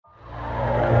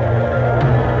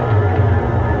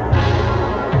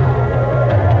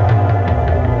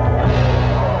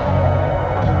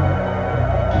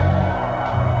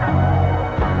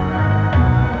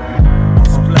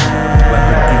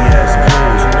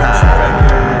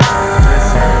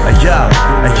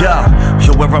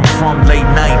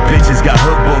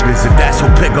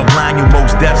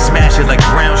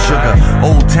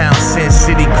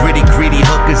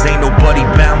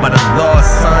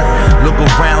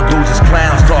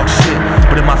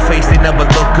face, they never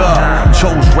look up.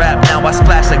 Chose rap, now I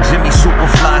splash like Jimmy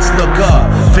Superfly, look up.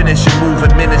 Finish your move,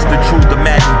 administer truth.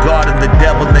 Imagine God and the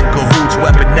devil in cahoots.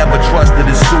 Weapon never trusted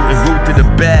a suit and root to the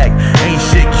bag. Ain't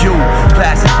shit cute.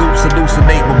 Classic loops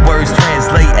hallucinate when words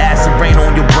translate. Acid rain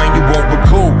on your brain, you won't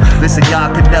recoup. Listen,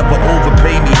 y'all could never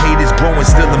overpay me. Haters growing,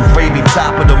 still I'm gravy.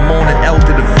 Top of the morning, L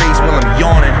to the face while I'm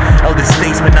yawning. Elder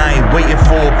statesman, I ain't waiting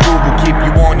for approval. Keep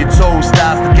you on your toes.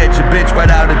 Styles to get your bitch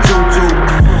right out of tutu.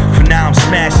 For now I'm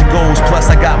smashing goals. Plus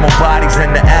I got more bodies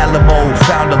than the Alamo.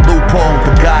 Found a loophole.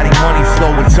 The Gotti money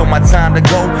flow until my time to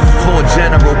go. Floor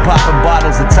general, popping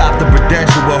bottles atop the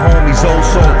Prudential with homies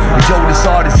also. Yo, this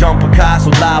artist young Picasso,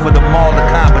 live with them all. The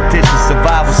competition,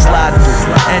 survival slide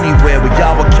through anywhere. But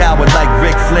y'all were coward like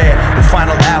Ric Flair. The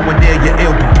final hour there, you're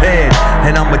ill prepared.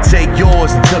 And I'ma take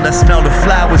yours until I smell the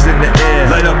flowers in the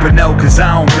air. Light up an L cause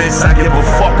I don't miss. I give a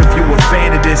fuck if you a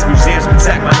fan of this. Museums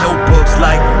protect my notebooks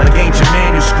like ancient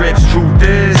manuscripts. Truth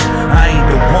is, I ain't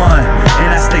the one. And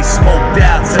I stay smoked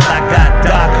out till I got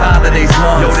Doc Holliday's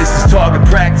lungs. Yo, this is target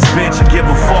practice, bitch. I give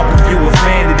a fuck if you a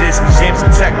fan of this. Museums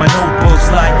protect my notebooks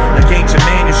like ancient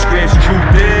manuscripts.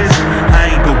 Truth is,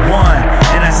 I ain't the one.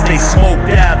 And I stay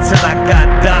smoked out till I got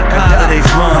Doc Holliday's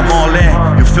lungs. I'm all in.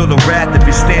 You feel the wrath if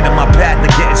you stand in my path to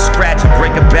getting scratched and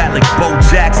break a bat like Bo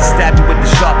Jackson. Stab you with the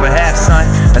sharper half, son.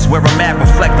 That's where I'm at.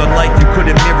 Reflect on life. You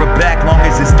couldn't mirror back. Long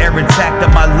as it's air intact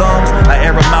in my lungs, I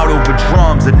air them out over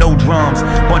drums and no drums.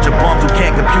 Bunch of bums who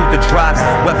can't compute the drops.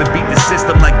 Weapon beat the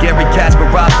system like Gary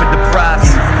Kasparov for the props.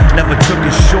 Never took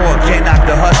it short. Can't knock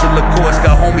the hustle, of course.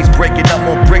 Got homies breaking up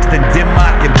more bricks than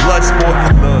Denmark and Bloodsport.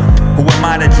 Who am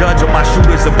I to judge on my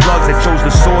shooters and plugs that chose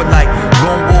the sword like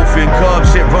Lone Wolf and Cub?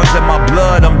 Shit runs in my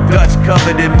blood. I'm Dutch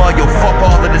covered in mud. Yo, fuck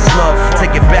all of this love.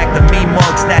 Take it back to me,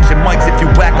 mug. Snatching mics if you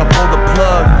whack up, pull the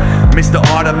plug. Mr.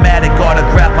 Automatic,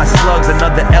 autograph my slugs.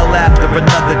 Another L after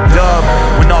another dub.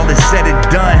 When all is said and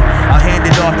done, I'll hand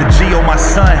it off to Gio, my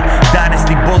son.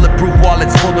 Dynasty bulletproof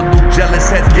wallets full of loot.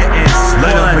 Jealous heads getting spun.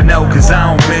 Let up an L cause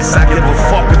I don't miss. I give a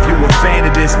fuck if you a fan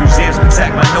of this. Museums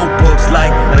protect my notebooks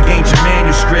like ancient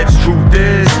manuscripts. Truth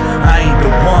is, I ain't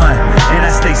the one. And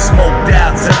I stay smoked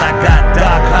out till I got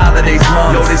Doc Holliday's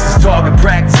lungs. Yo, this is target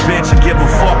practice, bitch. I give a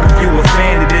fuck if you a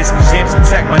fan of this. Museums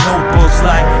protect my notebooks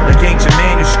like ancient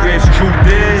manuscripts. Truth